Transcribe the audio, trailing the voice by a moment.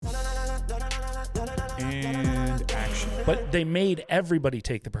And action. But they made everybody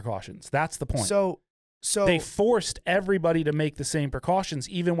take the precautions. That's the point. So they forced everybody to make the same precautions,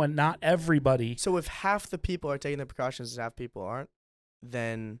 even when not everybody. So if half the people are taking the precautions and half people aren't,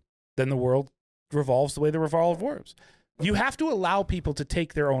 then the world revolves the way the revolve works. You have to allow people to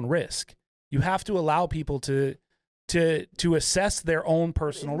take their own risk. You have to allow people to assess their own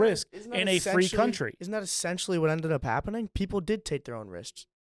personal risk in a free country. Isn't that essentially what ended up happening? People did take their own risks.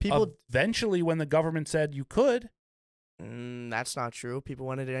 People eventually, when the government said you could. That's not true. People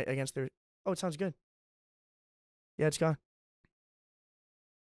went against their. Oh, it sounds good. Yeah, it's gone.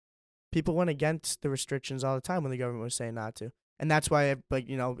 People went against the restrictions all the time when the government was saying not to, and that's why,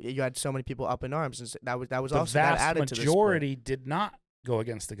 you had so many people up in arms, and that was also that added to the split. The vast majority did not go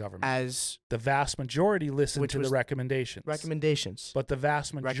against the government. As the vast majority listened to the recommendations. But the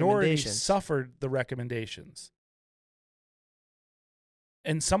vast majority suffered the recommendations.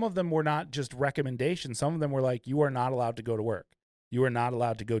 And some of them were not just recommendations. Some of them were like, you are not allowed to go to work. You are not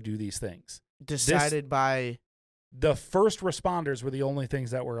allowed to go do these things. Decided by... The first responders were the only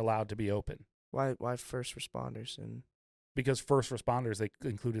things that were allowed to be open. Why first responders? Because first responders, they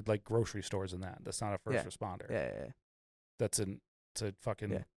included like grocery stores and that. That's not a first responder. Yeah. It's a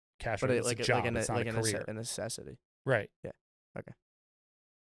fucking cash. But it's a job. It's not a career. A necessity. Right. Yeah. Okay.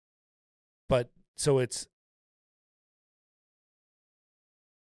 But so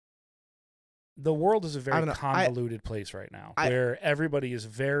the world is a very convoluted place right now, where everybody is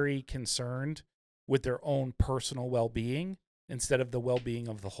very concerned with their own personal well-being instead of the well-being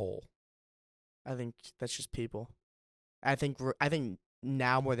of the whole. I think that's just people. I think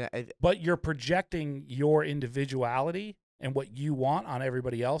now more than. But you're projecting your individuality and what you want on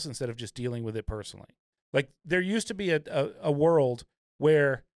everybody else instead of just dealing with it personally. Like there used to be a world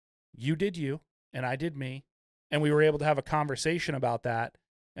where you did you and I did me, and we were able to have a conversation about that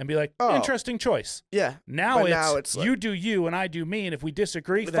and be like, interesting choice. Yeah. Now it's like, you do you and I do me, and if we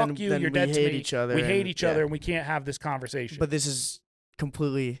disagree, fuck you, you're dead to me. We hate each other and we can't have this conversation. But this is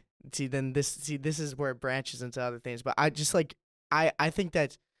completely this is where it branches into other things. But I just like I think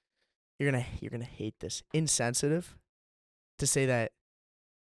that you're gonna hate this. Insensitive to say that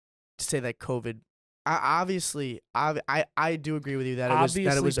COVID. I do agree with you that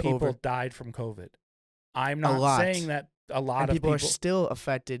it was people over. Died from COVID. I'm not saying that a lot of people are still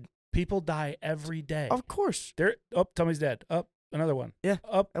affected. People die every day. Of course. Tommy's dead. Another one. Yeah.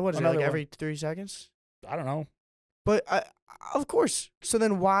 And what is it, like every 3 seconds? I don't know. But of course. So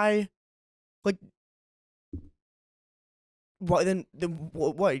then why, like, why then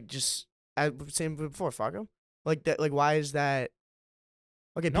what? Just same before, fuck 'em? Like that. Like why is that?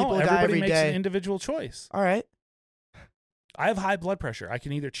 Okay, people die every day. Makes an individual choice. All right. I have high blood pressure. I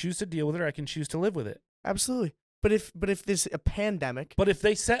can either choose to deal with it or I can choose to live with it. Absolutely. But if there's a pandemic, but if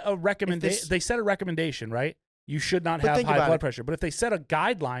they set a recommendation, right? You should not have high blood pressure. But if they set a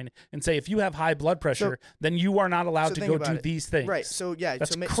guideline and say if you have high blood pressure, then you are not allowed to go do these things. Right. So yeah,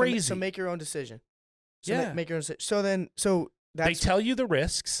 that's crazy. So make your own decision. Make your own decision. So that's, they tell you the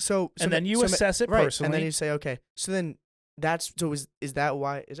risks. And then you assess it personally, and then you say okay. So then is that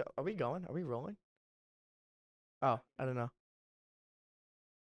why? Are we going? Are we rolling? Oh, I don't know.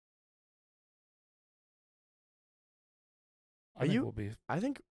 I think we'll be. I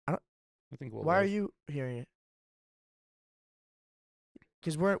think we'll. Why are you hearing it?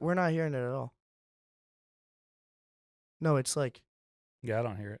 Because we're not hearing it at all. No, it's like. Yeah, I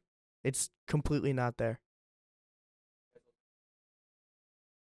don't hear it. It's completely not there.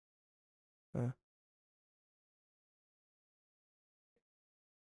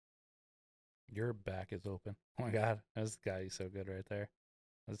 Your back is open. Oh my god, this guy is so good right there.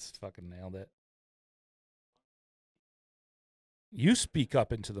 That's fucking nailed it. You speak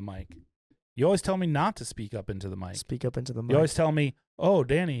up into the mic. You always tell me not to speak up into the mic. Speak up into the mic. You always tell me, "Oh,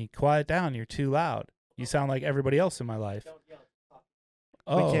 Danny, quiet down. You're too loud. You sound like everybody else in my life."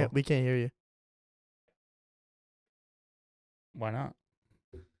 Oh, we can't hear you. Why not?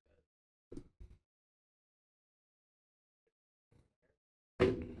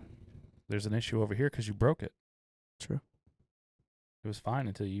 There's an issue over here because you broke it. True. It was fine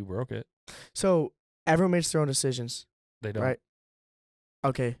until you broke it. So everyone makes their own decisions. They don't. Right?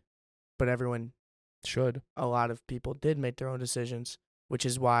 Okay. But everyone should. A lot of people did make their own decisions, which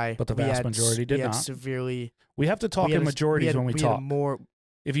is why. But the vast majority did not. We have to talk in majorities when we talk.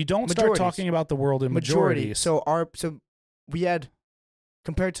 If you don't start talking about the world in majorities. So we had,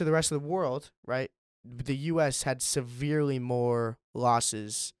 compared to the rest of the world, right? The U.S. had severely more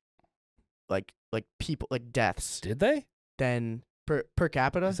losses, like people, like deaths. Did they? Than per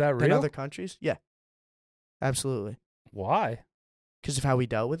capita. Is that real? Than other countries. Yeah. Absolutely. Why? Because of how we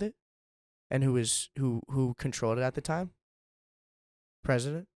dealt with it. And who controlled it at the time?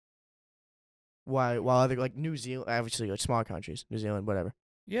 President. Why? While other like New Zealand, obviously like small countries, New Zealand, whatever.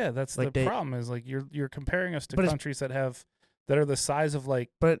 Yeah, that's Like the problem. Is like you're comparing us to But countries that are the size of like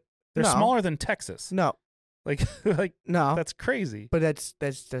But they're no. smaller than Texas. No, Like like no. that's crazy. But that's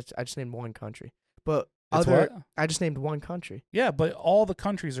I just named one country. But It's other what? I just named one country. Yeah, but all the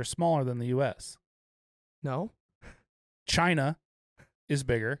countries are smaller than the U.S. No. China is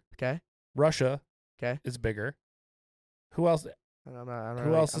bigger. Okay. Russia Okay. is bigger. Who else? I'm not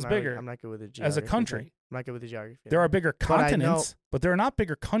Who else is bigger I'm not good with the geography. As a country, thing. I'm not good with the geography. there are bigger But I know- continents, but there are not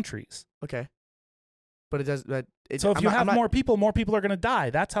bigger countries. Okay. But it does. But it, So if I'm you not- have I'm not- more people are going to die.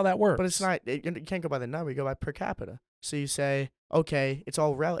 That's how that works. But it's not. You can't go by the number. You go by per capita. So you say, okay, it's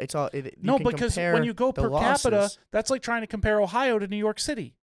all rel. It's all. You no, can because compare when you go the per capita, losses. that's like trying to compare Ohio to New York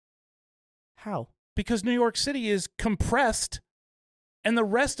City. How? Because New York City is compressed, and the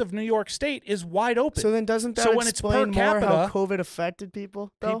rest of New York State is wide open. So then doesn't that So when it's per explain more how capita, COVID affected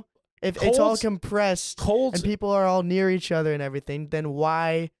people though? If it's all colds- compressed Colds, and people are all near each other and everything, then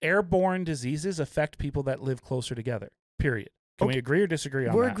why? airborne diseases affect people that live closer together. Period. Can we Okay. agree or disagree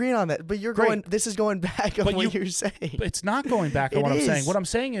on We're that? agreeing on that, but you're Great. going. This is going back on But what you're saying. But it's not going back on It what I'm saying. is. What I'm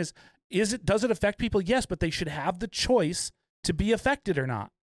saying is does it affect people? Yes, but they should have the choice to be affected or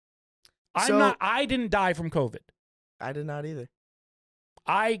not. I didn't die from COVID. I did not either.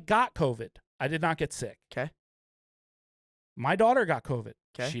 I got COVID. I did not get sick. Okay. My daughter got COVID.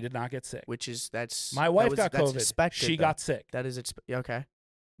 'Kay. She did not get sick. Which is that's My wife got that's COVID. expected, She though. got sick. That is okay.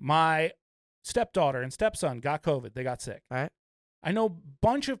 My stepdaughter and stepson got COVID. They got sick. All right. I know a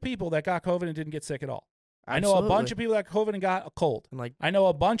bunch of people that got COVID and didn't get sick at all. I know a bunch of people that got COVID and got a cold. And like I know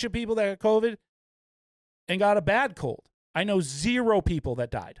a bunch of people that got COVID and got a bad cold. I know 0 people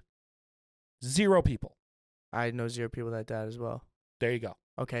that died. 0 people. I know 0 people that died as well. There you go.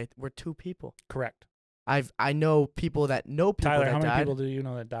 Okay, we're 2 people. Correct. I know people that know people Tyler, that how many died. people do you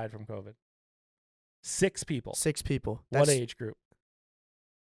know that died from COVID? 6 people. 6 people. What age group?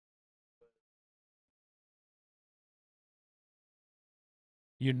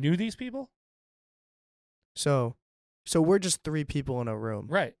 You knew these people? So we're just 3 people in a room.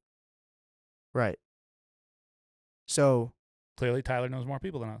 Right. Right. So, Clearly, Tyler knows more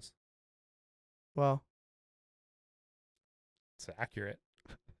people than us. well, It's accurate.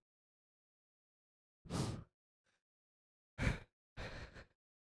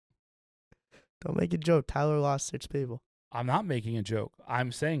 don't make a joke. Tyler lost 6 people. I'm not making a joke.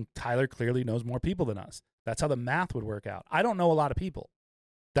 I'm saying Tyler clearly knows more people than us. That's how the math would work out. I don't know a lot of people.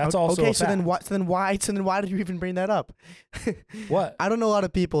 That's also okay. a So then fact. why did you even bring that up? What? I don't know a lot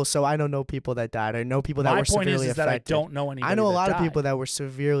of people, so I don't know people that died. I know people that My were point severely is that I affected. don't know anybody. I know a that lot of died. people that were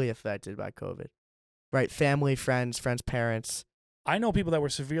severely affected by COVID. Right, family, friends, parents. I know people that were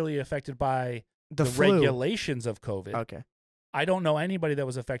severely affected by The the flu. regulations of COVID. Okay. I don't know anybody that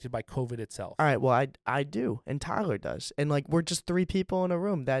was affected by COVID itself. All right. Well, I do, and Tyler does, and like we're just 3 people in a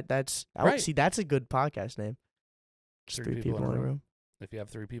room. That's Right. See, that's a good podcast name. Just 3 people in a room. If you have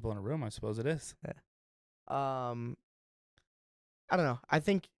 3 people in a room, I suppose it is. I don't know. I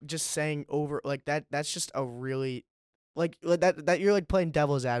think just saying over like that. That's just a really like that you're like playing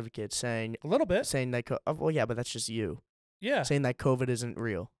devil's advocate, saying A little bit. that. Well, yeah, but that's just you Yeah. saying that COVID isn't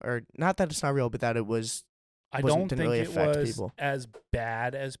real, or not that it's not real, but that it was. I wasn't- don't didn't think really it affect was people. as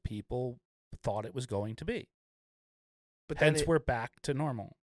bad as people thought it was going to be. But then Hence, we're back to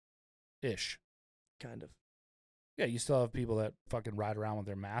normal-ish. kind of. Yeah, you still have people that fucking ride around with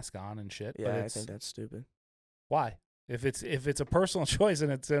their mask on and shit. Yeah, but I it's, think that's stupid. why? If it's a personal choice and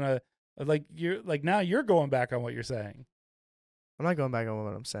it's in a now you're going back on what you're saying. I'm not going back on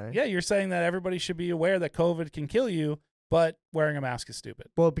what I'm saying. Yeah, you're saying that everybody should be aware that COVID can kill you, but wearing a mask is stupid.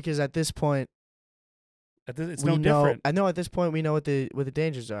 Well, because at this point, It's we no know. different. I know at this point we know what the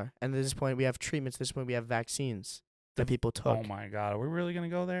dangers are, and at this point we have treatments. At this point we have vaccines that people took. Oh my god, are we really gonna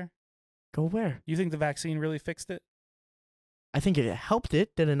go there? Go where? You think the vaccine really fixed it? I think it helped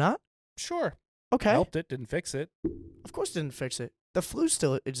it. Did it not? Sure. Okay. Helped it, didn't fix it. Of course, it didn't fix it. The flu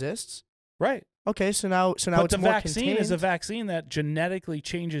still exists. Right. Okay, so now But it's the more vaccine contained. is a vaccine that genetically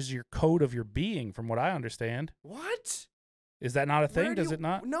changes your code of your being, from what I understand. What? Is that not a thing? Where do Does you- it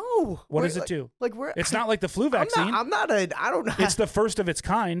not? No. What Where- does it do? Like where? It's not like the flu vaccine. I'm not a. I don't know. It's the first of its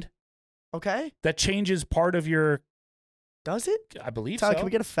kind Okay. that changes part of your. Does it? I believe Tyler, so. can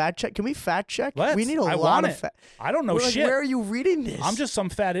we get a fact check? Can we fact check? Let's. We need a I lot want of it. fact. I don't know shit. Where are you reading this? I'm just some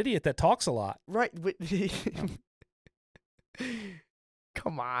fat idiot that talks a lot. right.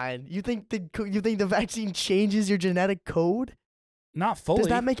 Come on. You think the vaccine changes your genetic code? Not fully. Does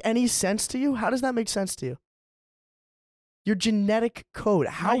that make any sense to you? How does that make sense to you? Your genetic code.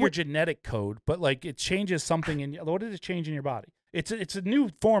 How your genetic code, but like it changes something in. What does it change in your body? It's a new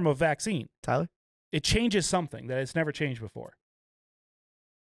form of vaccine. Tyler? It changes something that it's never changed before.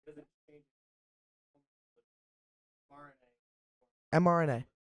 mRNA.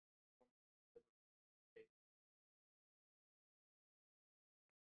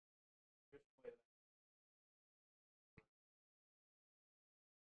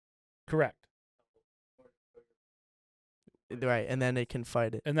 Correct. Right, and then it can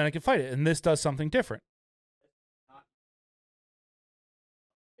fight it. And then it can fight it. And this does something different.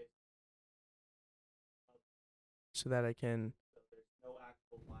 So that I can.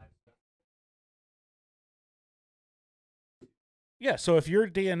 Yeah, so if your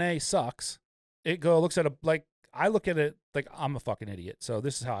DNA sucks, it looks at I look at it like I'm a fucking idiot. So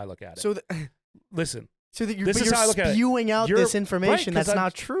this is how I look at it. So listen. So that you're, this but is you're how I look at it. spewing out this information right, that's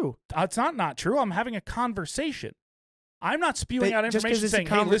not true. It's not true. I'm having a conversation. I'm not spewing out information saying,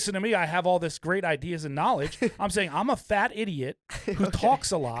 hey, listen to me. I have all this great ideas and knowledge. I'm saying I'm a fat idiot who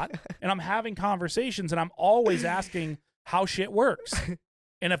talks a lot, and I'm having conversations, and I'm always asking how shit works.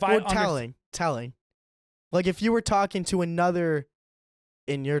 And if telling. Like if you were talking to another,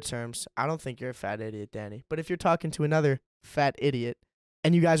 in your terms, I don't think you're a fat idiot, Danny. But if you're talking to another fat idiot,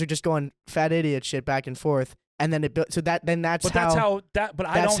 and you guys are just going fat idiot shit back and forth, and then that's But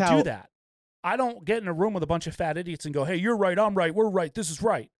I don't do that. I don't get in a room with a bunch of fat idiots and go, hey, you're right, I'm right, we're right, this is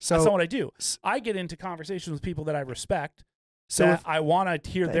right. So, that's not what I do. I get into conversations with people that I respect, that I want to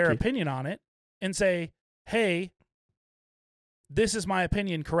hear their opinion on it, and say, hey, this is my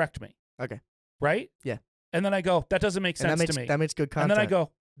opinion, correct me. Okay. Right? Yeah. And then I go, that doesn't make sense to me. That makes good content. And then I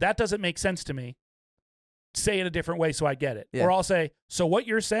go, that doesn't make sense to me. Say it a different way so I get it. Yeah. Or I'll say, so what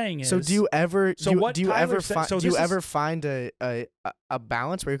you're saying is. So do you ever find a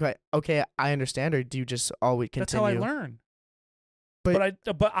balance where you're like, okay, I understand, or do you just always continue? That's how I learn. But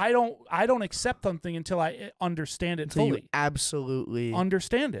I don't accept something until I understand it fully. You absolutely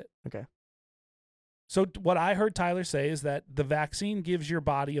understand it. Okay. So what I heard Tyler say is that the vaccine gives your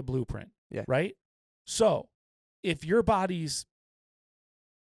body a blueprint. Yeah. Right? So if your body's,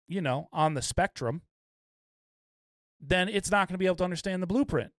 on the spectrum, then it's not going to be able to understand the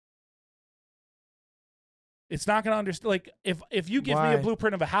blueprint. It's not going to understand. Like, if you give me a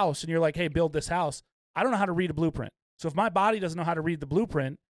blueprint of a house and you're like, hey, build this house, I don't know how to read a blueprint. So if my body doesn't know how to read the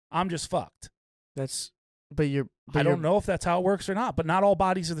blueprint, I'm just fucked. I don't know if that's how it works or not, but not all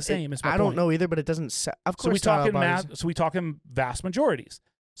bodies are the same. I don't know either, but it doesn't. Of course, so we talk in vast majorities.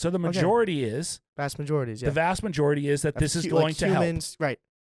 So the majority is vast majorities. Yeah. The vast majority is that this is going to humans, help.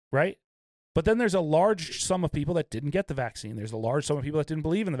 Right. But then there's a large sum of people that didn't get the vaccine. There's a large sum of people that didn't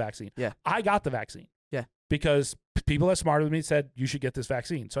believe in the vaccine. Yeah. I got the vaccine. Yeah. Because people that smarter than me said, you should get this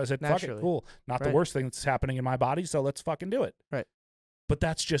vaccine. So I said, fuck it, cool. Not the worst thing that's happening in my body, so let's fucking do it. Right. But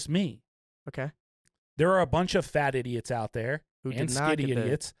that's just me. Okay. There are a bunch of fat idiots out there and skinny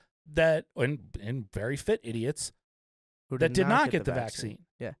idiots and very fit idiots that did not get the vaccine.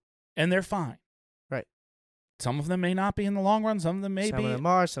 Yeah. And they're fine. Right. Some of them may not be in the long run. Some of them may be. Some of them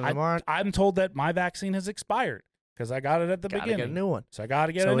are. Some of them aren't. I'm told that my vaccine has expired because I got it at the beginning. Get a new one. So I got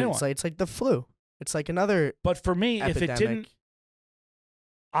to get a new one. It's like the flu. It's like another. But for me, epidemic. if it didn't,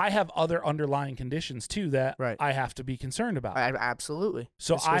 I have other underlying conditions too that I have to be concerned about. Absolutely.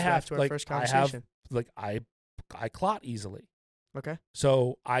 So I have to first conversation. I clot easily. Okay.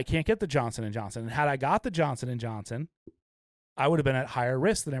 So I can't get the Johnson & Johnson. And had I got the Johnson & Johnson, I would have been at higher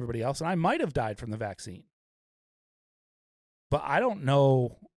risk than everybody else, and I might have died from the vaccine. But I don't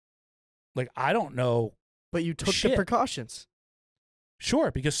know. I don't know. But you took the precautions.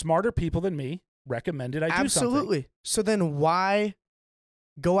 Sure, because smarter people than me recommended I do something. Absolutely. So then why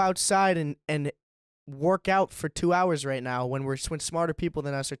go outside and work out for 2 hours right now when smarter people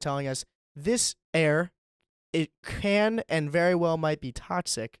than us are telling us this air, it can and very well might be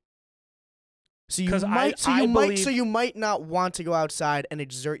toxic. So you might not want to go outside and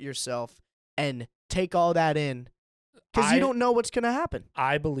exert yourself and take all that in because you don't know what's going to happen.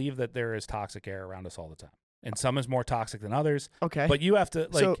 I believe that there is toxic air around us all the time. And some is more toxic than others. Okay. But you have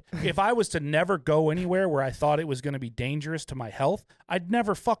to, if I was to never go anywhere where I thought it was going to be dangerous to my health, I'd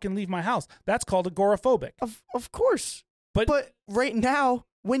never fucking leave my house. That's called agoraphobic. Of course. But right now,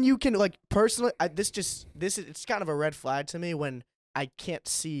 when you can, personally, it's kind of a red flag to me when I can't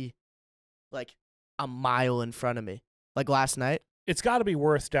see, a mile in front of me. Like last night. It's got to be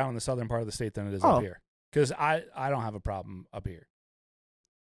worse down in the southern part of the state than it is up here. Because I don't have a problem up here.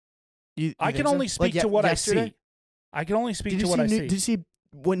 I can only speak to what yesterday? I see. I can only speak to what I see. Did you see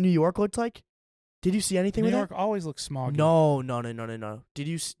what New York looked like? Did you see anything with that? New York always looks smoggy. No. Did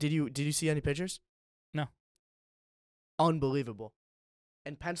you see any pictures? No. unbelievable.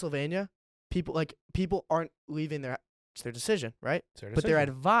 In Pennsylvania, people aren't leaving it's their decision, right? It's their But they're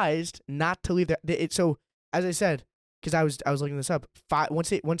decision. advised not to leave so as I said, because I was looking this up, once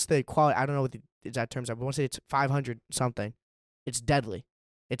the quality, I don't know what the exact terms are, but once it's 500 something, it's deadly.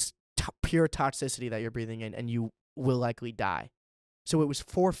 It's pure toxicity that you're breathing in, and you will likely die. So it was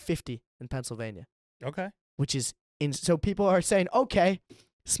 450 in Pennsylvania, Okay. which is so people are saying, okay,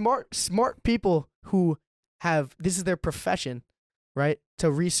 smart people who have, this is their profession, right? To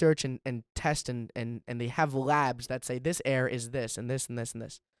research and test and they have labs that say this air is this and this and this and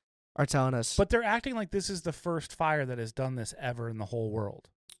this, are telling us. But they're acting like this is the first fire that has done this ever in the whole world.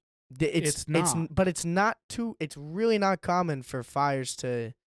 It's not. But it's not it's really not common for fires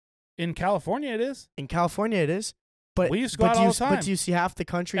to. In California, it is. In California, it is. But we used to go out all the time. But do you see half the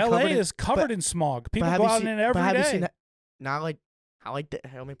country? LA is covered in smog. People go out in it every but have day. You seen that? Not like how like that.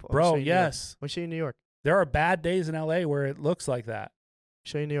 Let me Bro, yes. Let me show you New York. There are bad days in LA where it looks like that.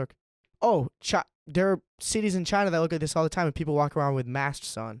 Show you New York. Oh, there are cities in China that look like this all the time, and people walk around with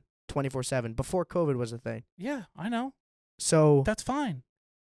masks on 24/7 before COVID was a thing. Yeah, I know. So that's fine.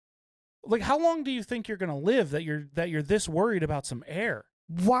 Like, how long do you think you're gonna live that you're this worried about some air?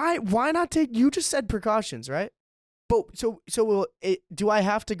 Why not take? You just said precautions, right? But do I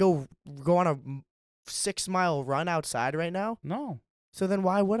have to go on a 6-mile run outside right now? No. So then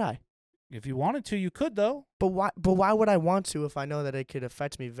why would I? If you wanted to, you could though. But why would I want to if I know that it could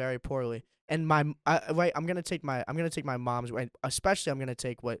affect me very poorly? And I'm gonna take my mom's, especially I'm gonna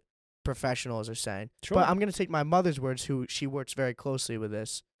take what professionals are saying. Sure. But I'm gonna take my mother's words, who she works very closely with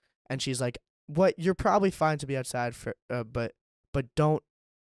this, and she's like, "What? You're probably fine to be outside for, but don't,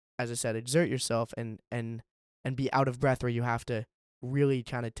 as I said, exert yourself and be out of breath where you have to really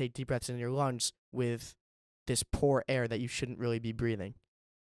kind of take deep breaths in your lungs with this poor air that you shouldn't really be breathing."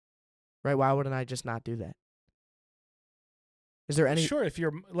 Right? Why wouldn't I just not do that? Is there any? Sure, if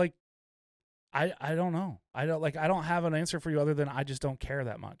you're like, I don't know. I don't have an answer for you other than I just don't care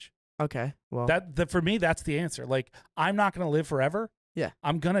that much. Okay, well, for me, that's the answer. Like, I'm not gonna live forever. Yeah,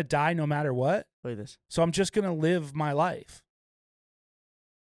 I'm gonna die no matter what. Look at this. So I'm just gonna live my life.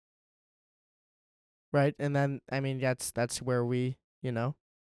 Right, and then I mean that's where we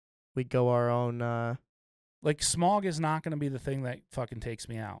go our own. Like, smog is not going to be the thing that fucking takes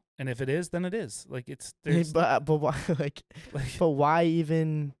me out. And if it is, then it is. Like, it's... But why, but why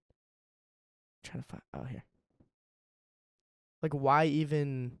even... I'm trying to find... Oh, here. Like, why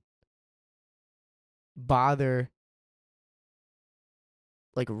even bother,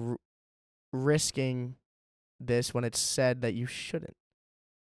 like, risking this when it's said that you shouldn't?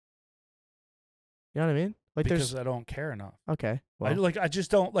 You know what I mean? Like, because I don't care enough. Okay. Well, I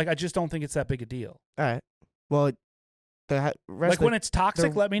just don't think it's that big a deal. All right. Well, the rest when it's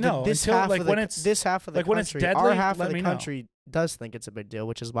toxic, let me know. This half of the country, when it's deadly, our half let of the me know. country does think it's a big deal,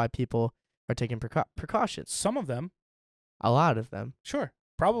 which is why people are taking precautions. Some of them, a lot of them, sure,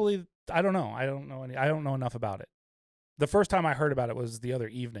 probably. I don't know. I don't know enough about it. The first time I heard about it was the other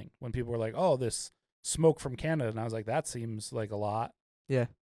evening when people were like, "Oh, this smoke from Canada," and I was like, "That seems like a lot." Yeah.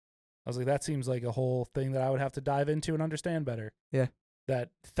 I was like, "That seems like a whole thing that I would have to dive into and understand better." Yeah.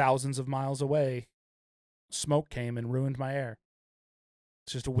 That thousands of miles away, smoke came and ruined my air.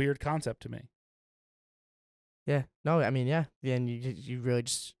 It's just a weird concept to me. Yeah. No, I mean, yeah. And you really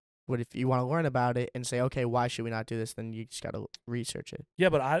just, if you want to learn about it and say, okay, why should we not do this? Then you just got to research it. Yeah,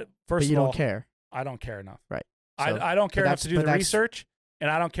 but but you don't care. I don't care enough. Right. So, I don't care enough to do the research,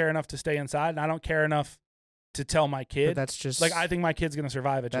 and I don't care enough to stay inside, and I don't care enough to tell my kid. But that's just like, I think my kid's gonna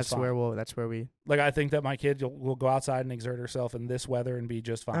survive it. That's just fine. That's where we. Like, I think that my kid will go outside and exert herself in this weather and be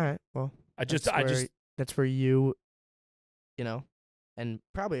just fine. All right. Well, that's where you, and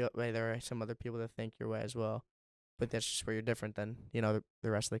probably there are some other people that think your way as well, but that's just where you're different than the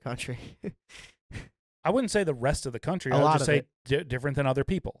rest of the country. I wouldn't say the rest of the country. I would just say different than other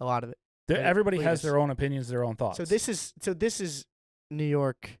people. A lot of it. Everybody has their own opinions, their own thoughts. So this is New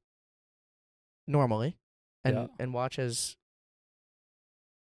York normally, and watch as.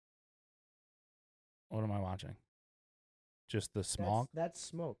 What am I watching? Just the smog? That's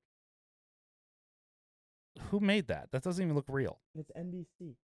smoke. Who made that? That doesn't even look real. It's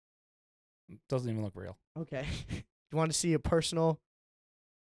NBC. It doesn't even look real. Okay. You want to see a personal?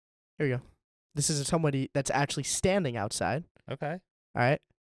 Here we go. This is somebody that's actually standing outside. Okay. All right.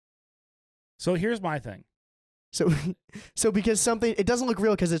 So here's my thing. So because it doesn't look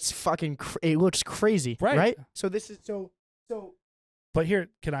real because it's fucking it looks crazy, right? So this is so. But here,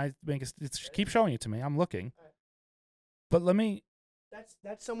 can I make keep showing it to me? I'm looking. But let me.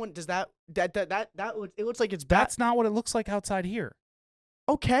 That's someone. Does that it looks like it's bad. That's not what it looks like outside here.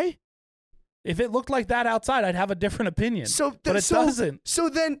 Okay. If it looked like that outside, I'd have a different opinion. But it doesn't. So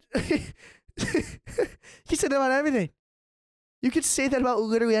then, he said that about everything. You could say that about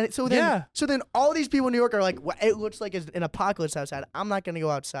literally anything. So then all these people in New York are like, well, it looks like it's an apocalypse outside. I'm not going to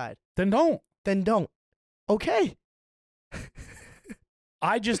go outside. Then don't. Okay.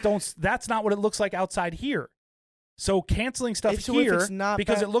 I just don't. That's not what it looks like outside here. So canceling stuff here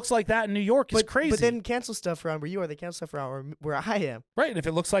because it looks like that in New York is crazy. But then cancel stuff around where you are. They cancel stuff around where I am. Right. And if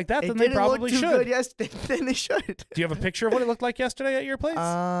it looks like that, then they probably should. Good, yes, then they should. Do you have a picture of what it looked like yesterday at your place?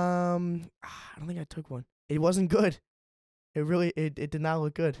 I don't think I took one. It wasn't good. It did not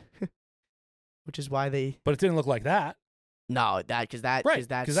look good. Which is why they. But it didn't look like that. No, because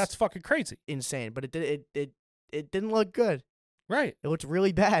that's fucking crazy. Insane. But it didn't look good. Right. It looked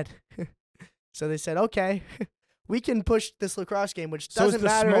really bad. So they said, okay, we can push this lacrosse game, which doesn't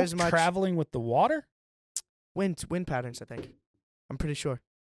matter as much. Traveling with the water? Wind patterns, I think. I'm pretty sure.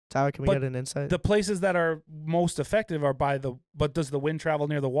 Tyler, can we get an insight? The places that are most effective are but does the wind travel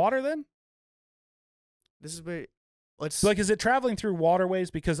near the water then? This is where is it traveling through waterways?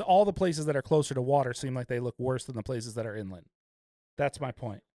 Because all the places that are closer to water seem like they look worse than the places that are inland. That's my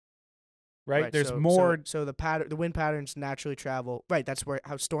point. Right? There's more. So the wind patterns naturally travel. Right. That's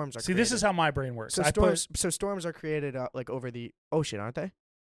how storms are created. See, this is how my brain works. So storms are created like over the ocean, aren't they?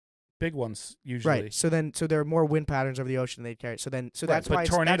 Big ones usually. Right. So there are more wind patterns over the ocean than they carry. So that's why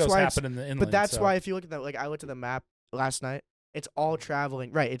tornadoes happen in the inland. But that's why if you look at that, like I looked at the map last night, it's all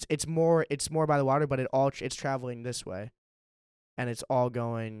traveling. Right. It's more by the water, but it's traveling this way, and it's all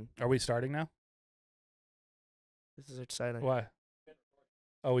going. Are we starting now? This is exciting. Why?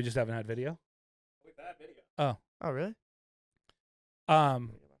 Oh, we just haven't had video? We've had video. Oh, really?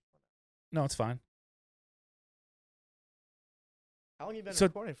 No, it's fine. How long have you been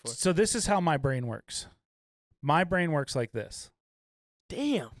recording for? So this is how my brain works. My brain works like this.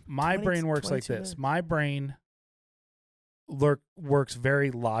 Damn. My brain works like this. My brain works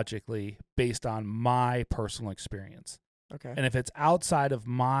very logically based on my personal experience. Okay. And if it's outside of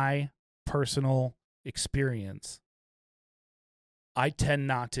my personal experience, I tend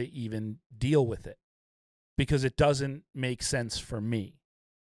not to even deal with it because it doesn't make sense for me.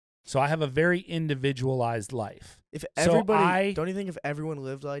 So I have a very individualized life. If everybody, don't you think if everyone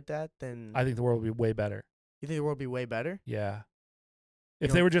lived like that, then I think the world would be way better. You think the world would be way better? Yeah.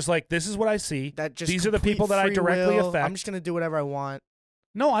 If they were just like, this is what I see. These are the people that I free directly will, affect. I'm just gonna do whatever I want.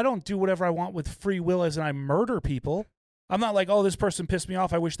 No, I don't do whatever I want with free will as in I murder people. I'm not like, oh, this person pissed me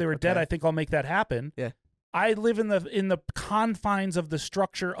off. I wish they were dead. I think I'll make that happen. Yeah. I live in the confines of the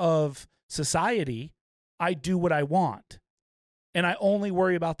structure of society. I do what I want. And I only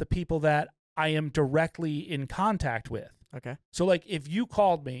worry about the people that I am directly in contact with. Okay. So, like, if you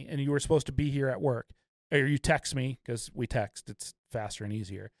called me and you were supposed to be here at work, or you text me, because we text, it's faster and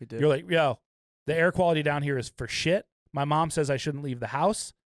easier. You're like, yo, the air quality down here is for shit. My mom says I shouldn't leave the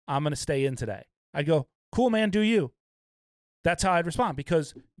house. I'm going to stay in today. I'd go, cool, man, do you. That's how I'd respond,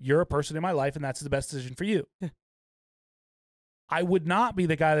 because you're a person in my life and that's the best decision for you. I would not be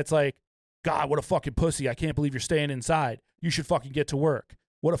the guy that's like, God, what a fucking pussy. I can't believe you're staying inside. You should fucking get to work.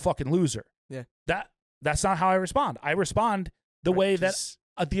 What a fucking loser. Yeah. That's not how I respond. I respond the way that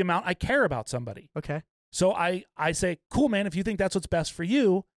the amount I care about somebody. Okay. So I say, cool, man, if you think that's what's best for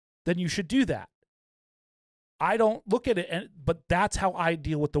you, then you should do that. I don't look at it, but that's how I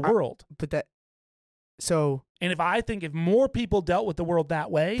deal with the world. And if more people dealt with the world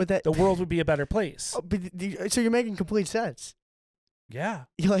that way, the world would be a better place. So you're making complete sense. Yeah.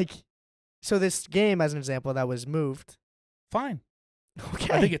 You're like, so this game, as an example, that was moved. Fine.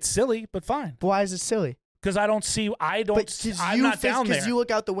 Okay. I think it's silly, but fine. But why is it silly? Because I'm not down there. Because you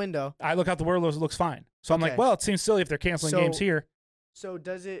look out the window. I look out the window, it looks fine. So I'm like, well, it seems silly if they're canceling games here. So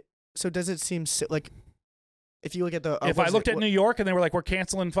does it seem like, if you look at the... if I looked at New York and they were like, we're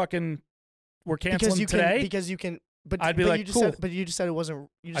canceling today. Because you can... But I'd be like, cool. But you just said it wasn't...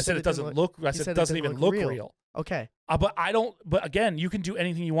 I said it doesn't look... I said it doesn't even look real. Okay. But I don't... But again, you can do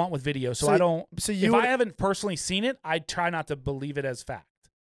anything you want with video, so I don't... if I haven't personally seen it, I try not to believe it as fact.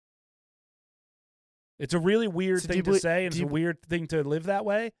 It's a really weird thing to say, and it's a weird thing to live that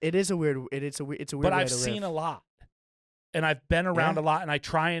way. It is a weird... It's a weird But I've seen a lot. And I've been around a lot, and I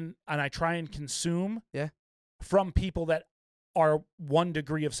try and consume from people that are 1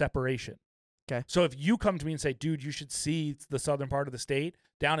 degree of separation. Okay. So if you come to me and say, dude, you should see the southern part of the state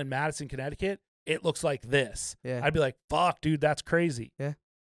down in Madison, Connecticut, it looks like this. Yeah. I'd be like, fuck, dude, that's crazy. Yeah.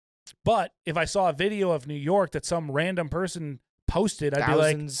 But if I saw a video of New York that some random person posted, I'd be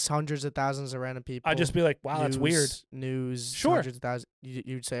like, hundreds of thousands of random people. I'd just be like, wow, that's weird. News, sure. Hundreds of thousands.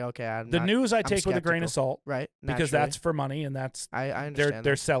 You'd say, okay, news I take with a grain of salt. Right. Because that's for money and that's, I understand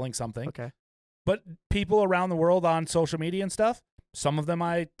they're selling something. Okay. But people around the world on social media and stuff, some of them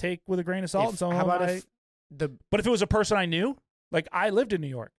I take with a grain of salt, and some of them But if it was a person I knew, like I lived in New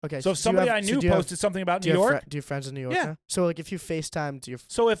York. Okay. So if somebody I knew posted something about New York. Do you have friends in New York? Yeah. Now? So like if you FaceTimed your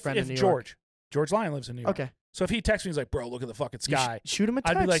friend in New George York. Lyon lives in New York. Okay. So if he texts me, he's like, bro, look at the fucking sky. Shoot him a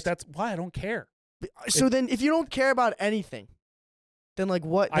text. I'd be like, that's why I don't care. So then if you don't care about anything, then like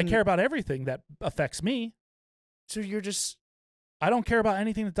what? I care about everything that affects me. So you're just. I don't care about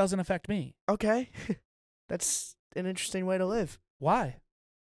anything that doesn't affect me. Okay. That's an interesting way to live. Why?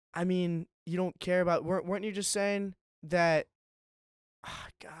 I mean, you don't care about. Weren't you just saying that? Oh,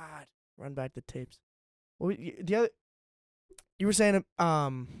 God, run back the tapes. Well, the other. You were saying,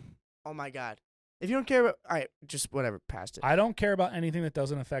 oh my God, if you don't care about, all right, just whatever, past it. I don't care about anything that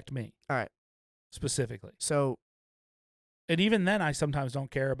doesn't affect me. All right, specifically. So. And even then, I sometimes don't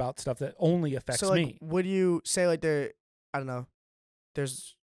care about stuff that only affects me. Would you say like there? I don't know.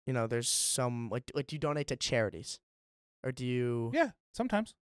 There's some like do you donate to charities, or do you? Yeah,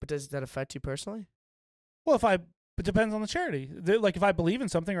 sometimes. But does that affect you personally? Well, it depends on the charity. Like if I believe in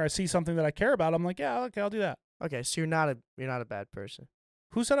something or I see something that I care about, I'm like, yeah, okay, I'll do that. Okay, so you're not a bad person.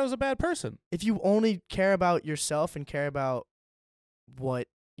 Who said I was a bad person? If you only care about yourself and care about what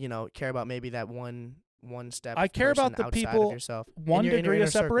care about maybe that one step. I care about the people. Of yourself, 1 degree of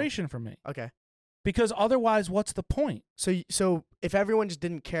separation from me. Okay. Because otherwise, what's the point? So if everyone just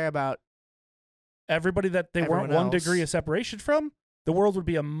didn't care about everybody that they weren't 1 degree of separation from, the world would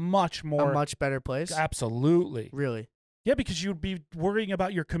be a much better place. Absolutely. Really? Yeah, because you'd be worrying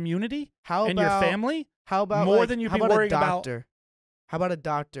about your community and your family. How about more than you'd be worrying about? How about a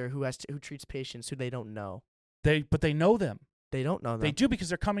doctor who treats patients who they don't know? But they know them. They don't know them. They do because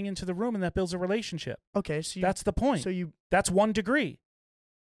they're coming into the room and that builds a relationship. Okay, so that's the point. That's 1 degree.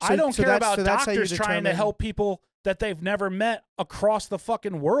 So, I don't care about doctors trying to help people that they've never met across the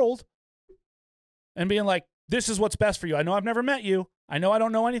fucking world and being like, this is what's best for you. I know I've never met you. I know I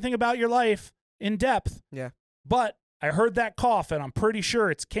don't know anything about your life in depth. Yeah. But I heard that cough and I'm pretty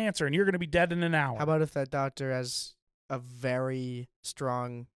sure it's cancer and you're going to be dead in an hour. How about if that doctor has a very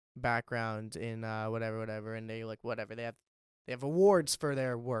strong background in whatever and they whatever. They have awards for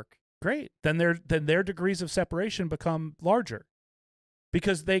their work. Great. Then their degrees of separation become larger.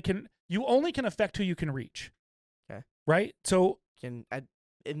 Because you only can affect who you can reach. Okay. Right? So in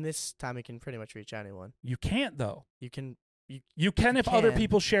this time it can pretty much reach anyone. You can't though. You can if other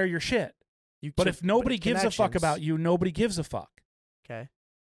people share your shit. But if nobody gives a fuck about you, nobody gives a fuck. Okay.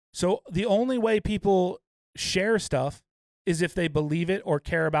 So the only way people share stuff is if they believe it or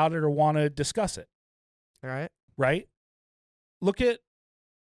care about it or want to discuss it. All right. Right? Look at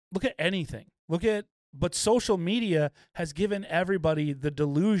anything. But social media has given everybody the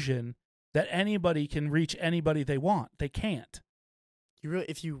delusion that anybody can reach anybody they want. They can't. You really,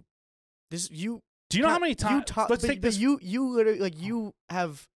 if you, this you. Do you know how many times? Let's take this. You literally you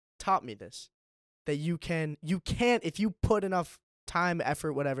have taught me this, that you can if you put enough time,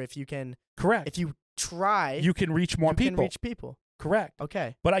 effort, whatever. If you can. Correct. If you try, you can reach more people. You can reach people. Correct.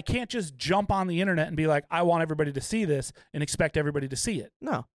 Okay. But I can't just jump on the internet and be like, I want everybody to see this and expect everybody to see it.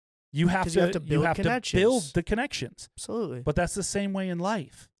 No. You have to build the connections. Absolutely. But that's the same way in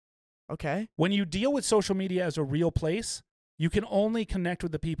life. Okay. When you deal with social media as a real place, you can only connect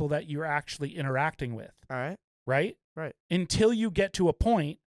with the people that you're actually interacting with. All right. Right? Right. Until you get to a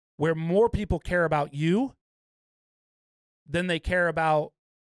point where more people care about you than they care about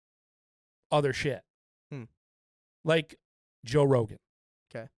other shit. Like Joe Rogan.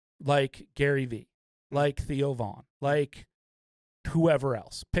 Okay. Like Gary Vee. Like Theo Vaughn. Like whoever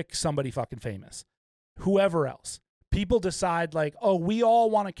else. Pick somebody fucking famous. Whoever else. People decide like, oh, we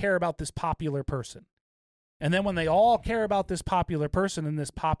all want to care about this popular person. And then when they all care about this popular person and this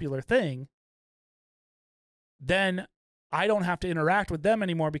popular thing, then I don't have to interact with them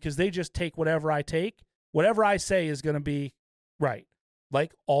anymore because they just take whatever I take. Whatever I say is going to be right.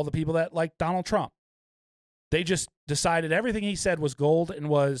 Like all the people that like Donald Trump. They just decided everything he said was gold and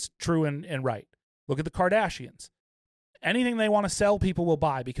was true and right. Look at the Kardashians. Anything they want to sell, people will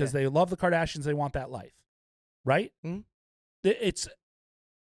buy because they love the Kardashians. They want that life. Right? Mm-hmm.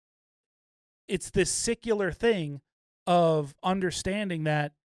 It's this secular thing of understanding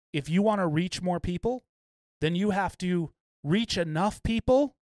that if you want to reach more people, then you have to reach enough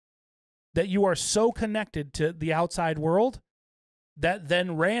people that you are so connected to the outside world that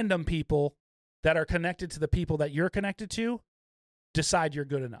then random people that are connected to the people that you're connected to decide you're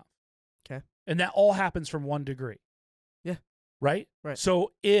good enough. Okay. And that all happens from 1 degree. Yeah. Right? Right.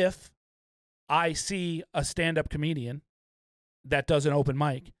 So if I see a stand-up comedian that does an open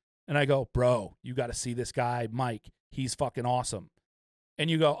mic and I go, bro, you got to see this guy, Mike. He's fucking awesome. and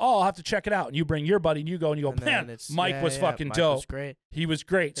you go, oh, I'll have to check it out. And you bring your buddy and you go, And then man, it's- Mike was fucking Mike dope. was great. He was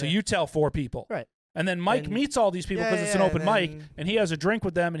great. So Yeah. you tell 4 people. Right. And then Mike And- meets all these people because it's an yeah, open and mic, then- and he has a drink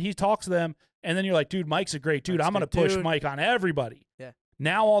with them, and he talks to them, and then you're like, dude, Mike's a great dude. Mike's I'm going to a good push dude. Mike on everybody. Yeah.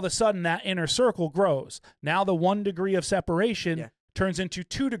 Now all of a sudden that inner circle grows. Now the 1 degree of separation Yeah. turns into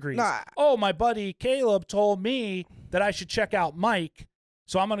 2 degrees. No, Oh, my buddy Caleb told me that I should check out Mike,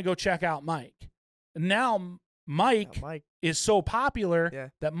 so I'm going to go check out Mike. Now Mike Mike, is so popular Yeah.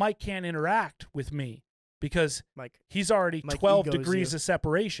 that Mike can't interact with me because Mike, he's already Mike 12 egos degrees you. of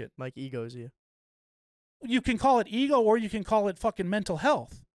separation. Mike egos you. You can call it ego or you can call it fucking mental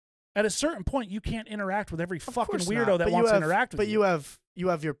health. At a certain point, you can't interact with every fucking course weirdo not. that But wants you to have- interact with But you. you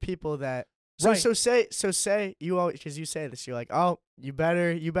have your people that. So Right. say you always, because you say this, you're like, oh, you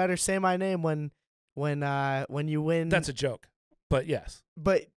better say my name when you win. That's a joke, but yes.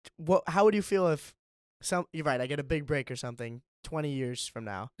 But how would you feel if you're right, I get a big break or something 20 years from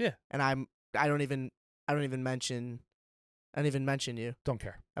now. Yeah. And I don't even mention you Don't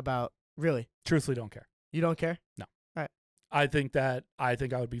care. about, really. Truthfully, don't care. You don't care? I think I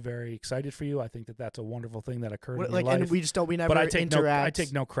would be very excited for you. I think that that's a wonderful thing that occurred in your life. And we never but I take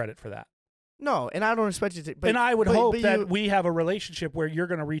interact. no credit for that. No, and I don't expect you to. But, and I would but- hope but that you- we have a relationship where you're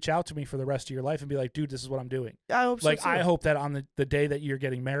going to reach out to me for the rest of your life and be like, dude, this is what I'm doing. I hope so. Like, too. I hope that on the day that you're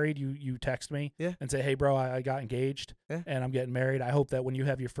getting married, you text me Yeah. and say, hey, bro, I got engaged Yeah. and I'm getting married. I hope that when you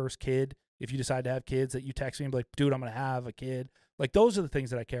have your first kid, if you decide to have kids, that you text me and be like, dude, I'm going to have a kid. Like, those are the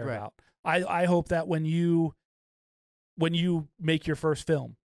things that I care Right. about. I hope that when you make your first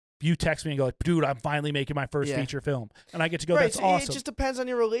film, you text me and go like, dude, I'm finally making my first Yeah. feature film. And I get to go, Right, that's so awesome. It just depends on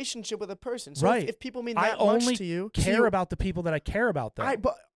your relationship with a person. So Right. if people mean I that only much to you, care about the people that I care about, though.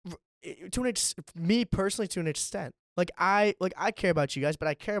 me personally, to an extent, I care about you guys, but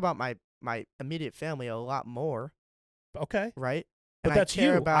I care about my immediate family a lot more, Okay. right? But And that's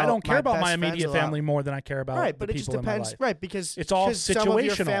care you. about I don't care about best my friends immediate a lot. family more than I care about Right, the but it just people in my depends, life. right? Because It's all some of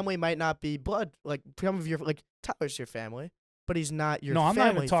your situational. family might not be blood, like some of your Tyler's your family, but he's not your No, I'm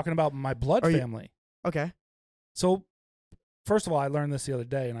family. not even talking about my blood Are you- family. Okay, So, first of all, I learned this the other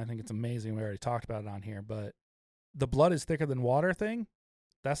day, and I think it's amazing. We already talked about it on here, but the blood is thicker than water thing,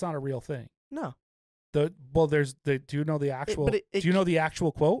 that's not a real thing. no, Do you know the actual? but do you know the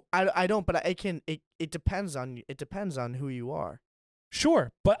actual quote? I don't, but it depends on who you are.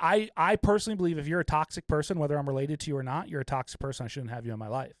 Sure, but I personally believe if you're a toxic person, whether I'm related to you or not, you're a toxic person. I shouldn't have you in my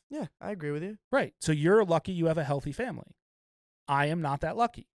life. Yeah, I agree with you. Right. So you're lucky you have a healthy family. I am not that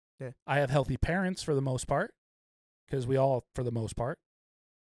lucky. Yeah. I have healthy parents for the most part, because we all, for the most part,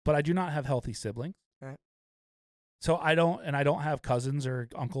 but I do not have healthy siblings. Right. So I don't have cousins or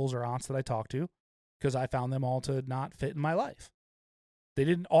uncles or aunts that I talk to, because I found them all to not fit in my life. They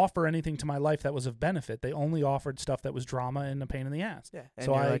didn't offer anything to my life that was of benefit. They only offered stuff that was drama and a pain in the ass. Yeah, and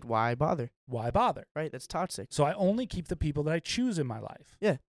So you're like, why bother? Why bother? Right, that's toxic. So I only keep the people that I choose in my life.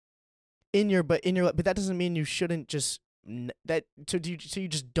 But that doesn't mean you shouldn't just so you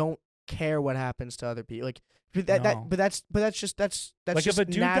just don't care what happens to other people. Like No. that's just Like just if a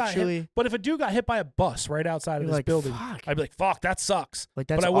dude naturally got hit, but if a dude got hit by a bus right outside of you're this like, building, fuck. I'd be like, "Fuck, that sucks." Like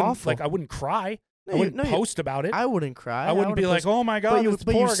that's but I wouldn't awful. I wouldn't cry. No, I you- wouldn't no, you- post about it. I wouldn't cry. I wouldn't be like, "Oh my god, this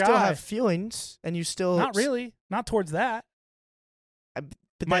but poor you still guy." have feelings, and you still Not really. Not towards that.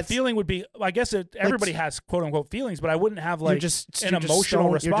 But My that's- feeling would be, I guess everybody has quote unquote feelings, but I wouldn't have you're like just an you're just emotional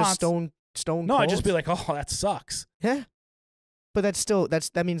stone, response. You're just stone. no, I'd just be cold. like, "Oh, that sucks." Yeah, but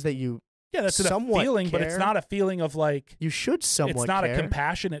that means that you Yeah, that's a somewhat feeling, but it's care. not a feeling of like. you should somewhat. It's not care. a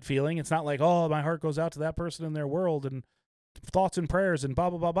compassionate feeling. It's not like, "Oh, my heart goes out to that person in their world and thoughts and prayers and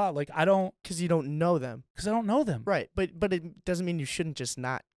blah blah blah blah." Like I don't, because you don't know them. because I don't know them. Right, but it doesn't mean you shouldn't just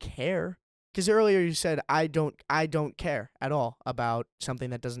not care. Because earlier you said I don't care at all about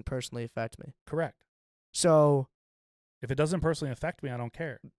something that doesn't personally affect me. Correct. So, If it doesn't personally affect me, I don't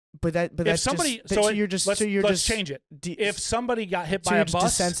care. but If that's somebody, just, so you're just let's just change it. de- If somebody got hit so by you're a just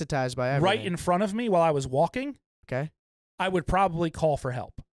bus desensitized by everything. right in front of me while I was walking, Okay. I would probably call for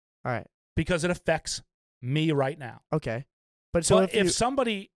help All right. because it affects me right now. Okay. But so But if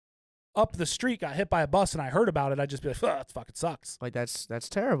somebody up the street got hit by a bus and I heard about it, I'd just be like, "Oh, that fucking sucks. that's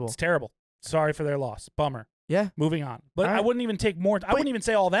terrible. It's terrible. Sorry for their loss. Bummer. Yeah. Moving on." But All I right. wouldn't even take more. I wouldn't even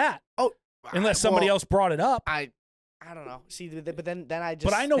say all that Oh, unless somebody else brought it up. I don't know. See, but then I just.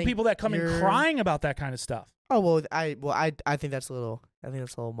 But I know think people that come in you're- crying about that kind of stuff. Oh well, I think that's a little. I think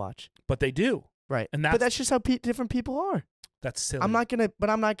that's a little much. But they do. Right. And But that's just how different people are. That's silly. I'm not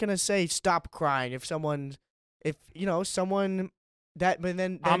gonna say stop crying if someone that. But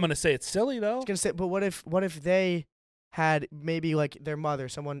then I'm gonna say it's silly though. I was gonna say, but what if they had maybe like their mother,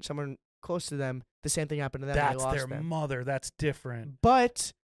 someone close to them, the same thing happened to them. That's they lost their them. mother. That's different.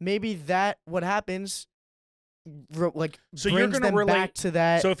 But maybe what happens, like, So brings you're going to them relate back to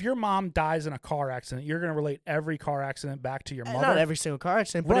that. So if your mom dies in a car accident, you're going to relate every car accident back to your mother. Not every single car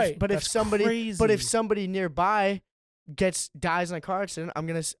accident, but Right. if That's somebody, but crazy. if somebody nearby dies in a car accident, I'm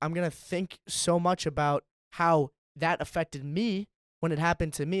gonna think so much about how that affected me when it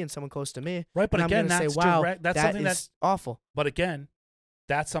happened to me and someone close to me. Right, but and again, I'm gonna that's say, wow, direct. That's that something is that's awful. But again,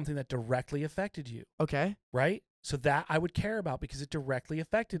 that's something that directly affected you, Okay, right? So that I would care about because it directly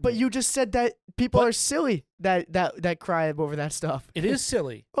affected but me. you just said that people But- are silly that cry over that stuff. It is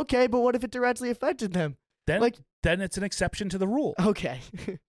silly. Okay, but what if it directly affected them? Then it's an exception to the rule. Okay,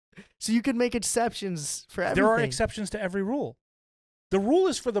 so you could make exceptions for everything. There are exceptions to every rule. The rule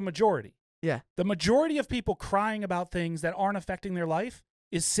is for the majority. Yeah. The majority of people crying about things that aren't affecting their life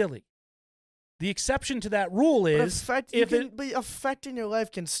is silly. The exception to that rule But is but affecting your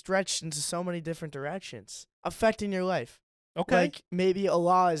life can stretch into so many different directions. Affecting your life. okay. Like maybe a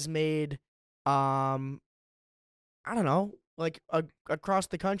law is made, I don't know, like across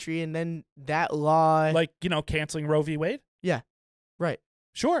the country, and then that law, Like, canceling Roe v. Wade? right?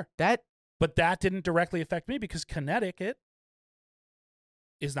 Sure. That But that didn't directly affect me because Connecticut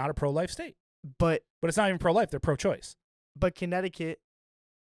is not a pro-life state. but But it's not even pro-life. They're pro-choice. Connecticut,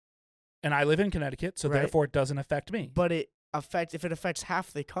 And I live in Connecticut, so Right. therefore it doesn't affect me. but if it affects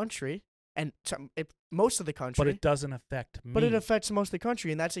half the country and most of the country, But it doesn't affect me. but it affects most of the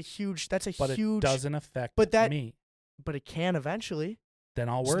country, and that's a huge. But it huge. doesn't affect me. But it can eventually. Then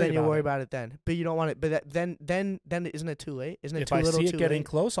I'll So worry then you'll about worry it. about it then. But you don't want it. But then isn't it too late? Isn't it If too I little see it too getting late?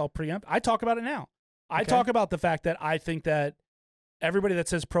 close, I'll preempt. I talk about it now. I Okay. talk about the fact that I think that everybody that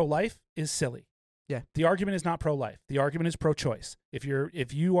says pro-life is silly. Yeah. The argument is not pro-life. The argument is pro-choice. If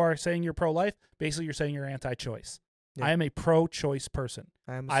you are saying you're pro-life, basically you're saying you're anti-choice. Yeah. I am a pro-choice person.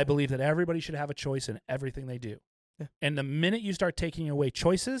 I I believe that everybody should have a choice in everything they do. Yeah. And the minute you start taking away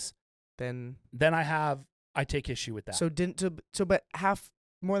choices, then then I take issue with that. but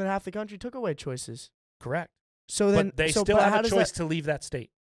more than half the country took away choices. Correct. So then But they so, still but have how a does choice that- to leave that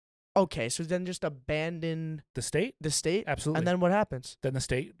state. Okay, so then just abandon The state? the state, Absolutely. and then what happens? Then the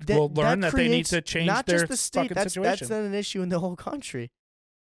state That- will learn that they need creates to change not their just the state. fucking That's situation. then an issue in the whole country.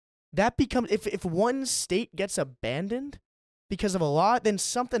 That becomes if one state gets abandoned because of a law, then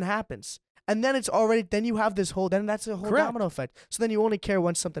something happens, and then then you have this whole that's a whole Correct. domino effect. So then you only care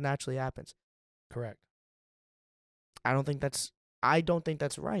when something actually happens. Correct. I don't think that's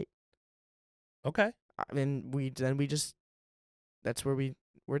right. Okay. I mean, that's where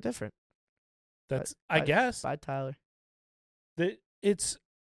we're different. That's I guess Bye, Tyler. it's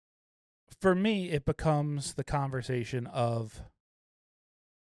for me it becomes the conversation of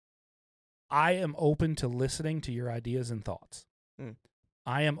I am open to listening to your ideas and thoughts. Mm.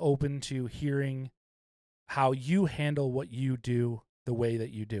 I am open to hearing how you handle what you do the way that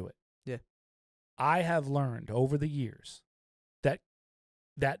you do it. Yeah. I have learned over the years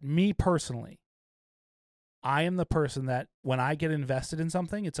that me personally, I am the person that when I get invested in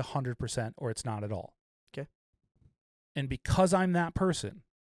something, it's 100% or it's not at all. Okay. And because I'm that person,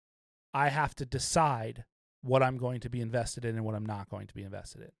 I have to decide what I'm going to be invested in and what I'm not going to be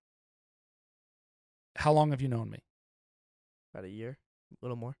invested in. How long have you known me? About a year, a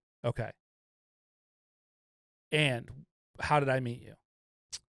little more. Okay. And how did I meet you?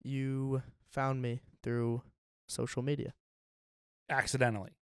 You found me through social media.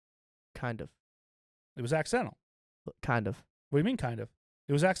 Accidentally. Kind of. It was accidental. Kind of. What do you mean kind of?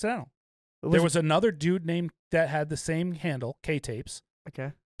 It was accidental. It There was another dude named that had the same handle, K-Tapes,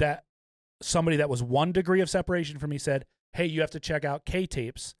 okay. that somebody that was 1 degree of separation from me said, hey, you have to check out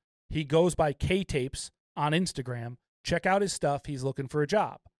K-Tapes. He goes by K-Tapes on Instagram. Check out his stuff. He's looking for a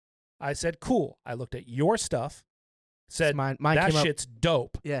job. I said, cool. I looked at your stuff, said, Mine that came up- shit's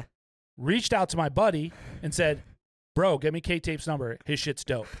dope. Yeah. Reached out to my buddy and said, bro, get me K-Tape's number. His shit's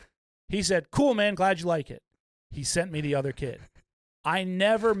dope. He said, cool, man. Glad you like it. He sent me the other kid. I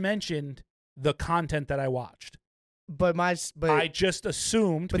never mentioned the content that I watched. But I just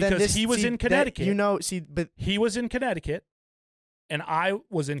assumed but then because he was in Connecticut. But He was in Connecticut, and I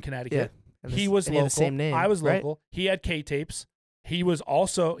was in Connecticut. and He this- was and he had local. the same name, I was right? local. He had K-Tapes. He was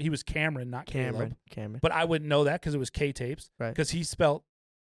Cameron, not Caleb. Cameron. But I wouldn't know that because it was K-Tapes. Right. Because he spelt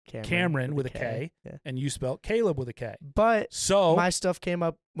Cameron with a K, Yeah. and you spelt Caleb with a K. But So my stuff came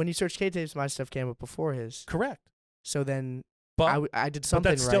up when you searched K-Tapes. My stuff came up before his. correct. So then But I did but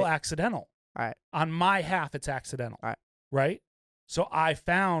something that's still right. accidental. All right. On my half, it's accidental. All right. Right? So I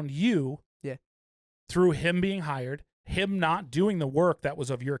found you Yeah. through him being hired, him not doing the work that was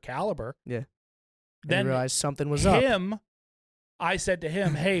of your caliber. Yeah. And Then you realized something was up. him, I said to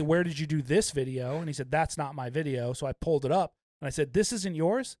him, hey, where did you do this video? And he said, that's not my video. So I pulled it up and I said, this isn't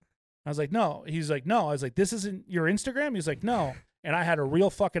yours? I was like, no. He's like, no. I was like, this isn't your Instagram? He's like, no. And I had a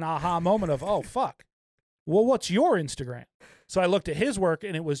real fucking aha moment of, oh, fuck. Well, what's your Instagram? So I looked at his work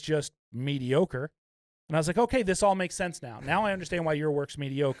and it was just mediocre. And I was like, okay, this all makes sense now. Now I understand why your work's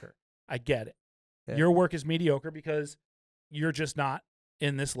mediocre. I get it. Yeah. Your work is mediocre because you're just not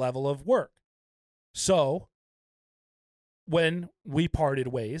in this level of work. So when we parted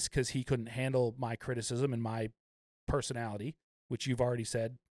ways, because he couldn't handle my criticism and my personality, which you've already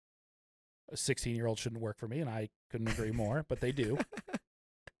said a 16-year-old shouldn't work for me, and I couldn't agree more, but they do.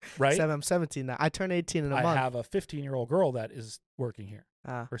 Right? I'm 17 now. I turn 18 in a month. I have a 15-year-old girl that is working here,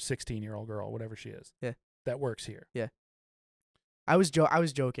 or 16-year-old girl, whatever she is, that works here. Yeah. I was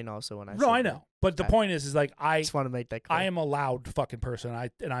joking also when I said I know. But the point is like, I just want to make that clear. I am a loud fucking person,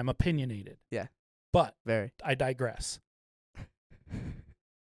 and I'm opinionated. Yeah. But very. I digress.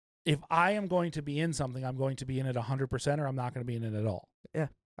 If I am going to be in something, I'm going to be in it 100%, or I'm not going to be in it at all. Yeah.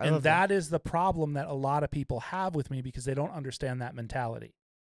 And that is the problem that a lot of people have with me, because they don't understand that mentality.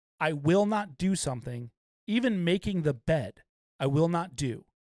 I will not do something, even making the bed, I will not do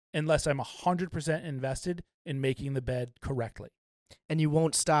unless I'm 100% invested in making the bed correctly. And you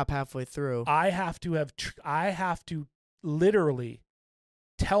won't stop halfway through. I have to literally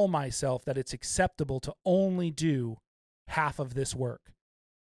tell myself that it's acceptable to only do half of this work,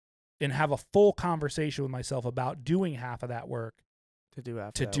 and have a full conversation with myself about doing half of that work. To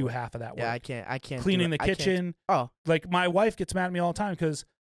do half of that work. Yeah, I can't. Cleaning the kitchen. Like my wife gets mad at me all the time because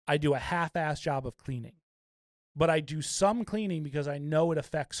I do a half-ass job of cleaning. But I do some cleaning because I know it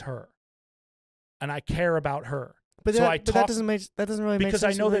affects her. And I care about her. But that doesn't really make sense. Because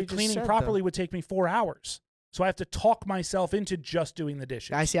I know that cleaning properly would take me 4 hours. So I have to talk myself into just doing the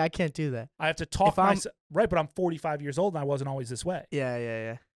dishes. I see. I can't do that. I have to talk myself. Right, but I'm 45 years old and I wasn't always this way.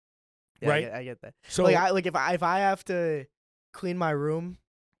 Yeah, right? I get that. So if I have to clean my room,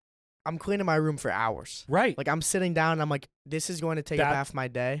 I'm cleaning my room for hours. Right. Like I'm sitting down and I'm like, this is going to take up half my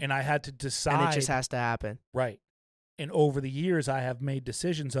day. And I had to decide. And it just has to happen. Right. And over the years, I have made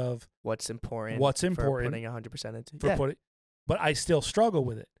decisions of what's important. For putting 100% into. But I still struggle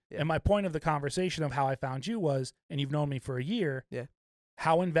with it. Yeah. And my point of the conversation of how I found you was, and you've known me for a year. Yeah.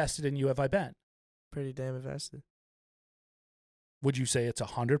 How invested in you have I been? Pretty damn invested. Would you say it's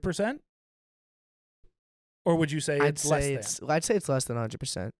 100%? Or would you say it's less than? I'd say it's less than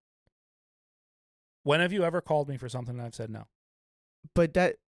 100%. When have you ever called me for something and I've said no? But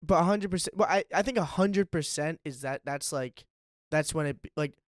 100%. Well, I think 100% is that's when it,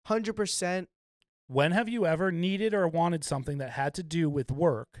 like 100%. When have you ever needed or wanted something that had to do with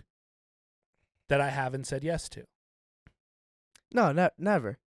work that I haven't said yes to? No,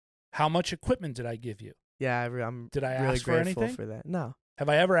 never. How much equipment did I give you? Yeah, I'm did I really ask for anything? For that? No. Have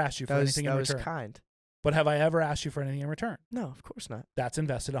I ever asked you for anything in return? That was kind. But have I ever asked you for anything in return? No, of course not. That's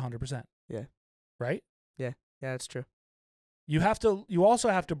invested 100%. Yeah. Right? Yeah, that's true. You also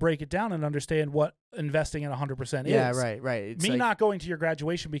have to break it down and understand what investing in 100% is. Yeah, right. It's me not going to your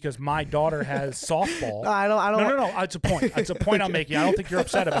graduation because my daughter has softball. No, I don't. No. It's a point. It's a point I'm making. I don't think you're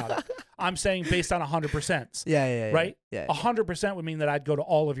upset about it. I'm saying based on 100%. Yeah. Right? Yeah. 100% would mean that I'd go to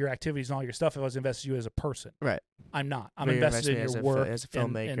all of your activities and all your stuff if I was invested in you as a person. Right. I'm not. I'm invested in your work as a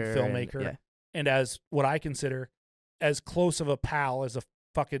filmmaker. And as what I consider as close of a pal as a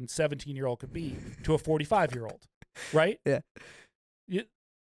fucking 17-year-old could be to a 45-year-old. Right? Yeah.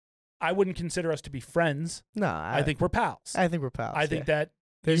 I wouldn't consider us to be friends. No. I think we're pals. I think we're pals. I think that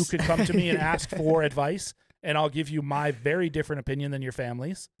you could come to me and ask for advice, and I'll give you my very different opinion than your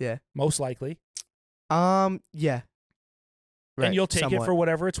family's. Yeah. Most likely. Yeah. Right. And you'll take it for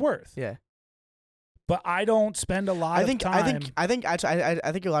whatever it's worth. Yeah. But I don't spend a lot of time. I think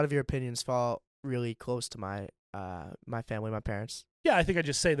a lot of your opinions fall really close to my family, my parents. Yeah, I think I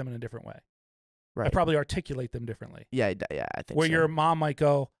just say them in a different way. Right. I probably articulate them differently. Yeah, I think Where so. Your mom might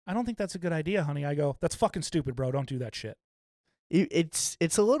go, I don't think that's a good idea, honey. I go, that's fucking stupid, bro. Don't do that shit.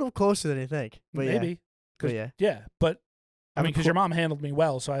 It's a little closer than you think. But maybe. Yeah. Yeah, but I mean, because your mom handled me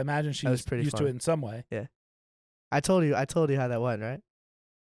well, so I imagine she was used to it in some way. Yeah. I told you how that went, right?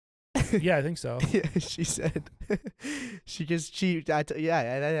 Yeah, I think so. Yeah, she said I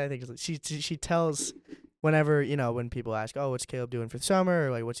think she tells whenever, when people ask, oh, what's Caleb doing for the summer,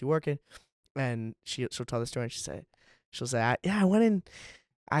 or like what's he working, and she'll tell the story and she'll say I went in,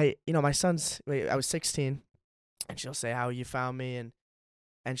 my son's, I was 16, and she'll say how you found me,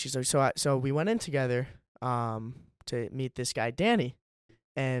 and she's like, so we went in together to meet this guy Danny,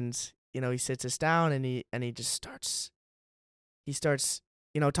 and he sits us down and he just starts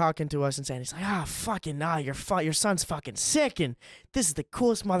talking to us and saying, he's like, fucking nah, your son's fucking sick, and this is the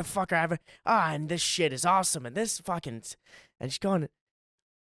coolest motherfucker I ever, and this shit is awesome, and this fucking, and she's going,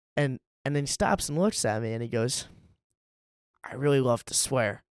 and then he stops and looks at me and he goes, I really love to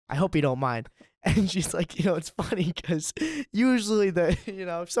swear. I hope you don't mind. And she's like, it's funny because usually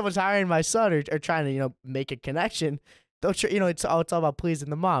if someone's hiring my son or trying to, make a connection, they'll, it's all about pleasing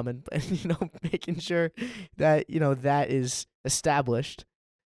the mom and making sure that, that is established.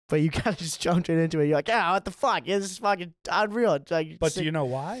 But you kind of just jumped right into it. You're like, what the fuck? This is fucking unreal. Like, but do you know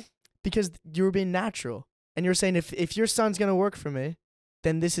why? Because you were being natural. And you're saying, if your son's going to work for me,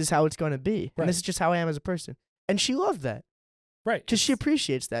 then this is how it's going to be. Right. And this is just how I am as a person. And she loved that. Right. Because she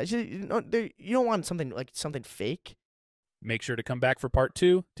appreciates that. You don't want something fake. Make sure to come back for part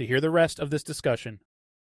 2 to hear the rest of this discussion